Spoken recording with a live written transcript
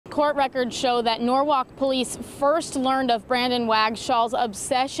Court records show that Norwalk police first learned of Brandon Wagshall's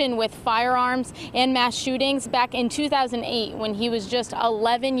obsession with firearms and mass shootings back in 2008 when he was just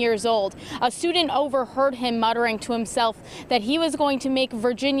 11 years old. A student overheard him muttering to himself that he was going to make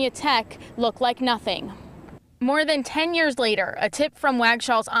Virginia Tech look like nothing. More than 10 years later, a tip from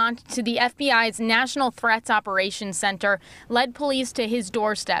Wagshall's aunt to the FBI's National Threats Operations Center led police to his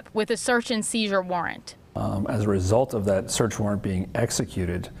doorstep with a search and seizure warrant. As a result of that search warrant being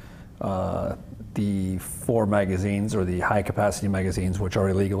executed, the 4 magazines, or the high-capacity magazines, which are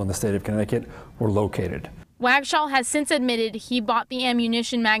illegal in the state of Connecticut, were located. Wagshall has since admitted he bought the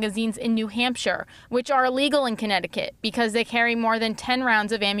ammunition magazines in New Hampshire, which are illegal in Connecticut because they carry more than 10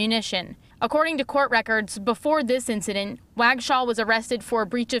 rounds of ammunition. According to court records, before this incident, Wagshall was arrested for a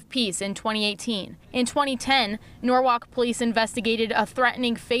breach of peace in 2018. In 2010, Norwalk police investigated a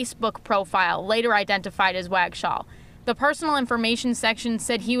threatening Facebook profile, later identified as Wagshall. The personal information section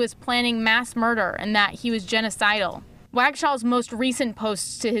said he was planning mass murder and that he was genocidal. Wagshall's most recent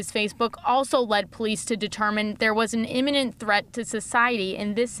posts to his Facebook also led police to determine there was an imminent threat to society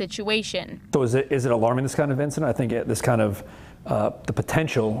in this situation. So is it alarming, this kind of incident? I think this kind of the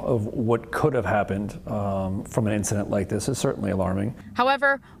potential of what could have happened from an incident like this is certainly alarming.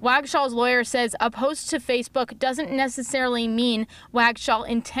 However, Wagshall's lawyer says a post to Facebook doesn't necessarily mean Wagshall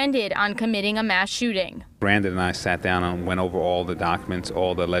intended on committing a mass shooting. Brandon and I sat down and went over all the documents,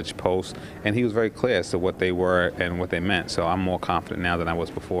 all the alleged posts, and he was very clear as to what they were and what they meant. So I'm more confident now than I was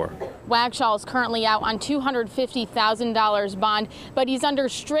before. Wagshall is currently out on $250,000 bond, but he's under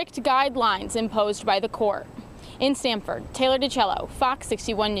strict guidelines imposed by the court. In Stamford, Taylor DiCello, Fox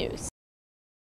 61 News.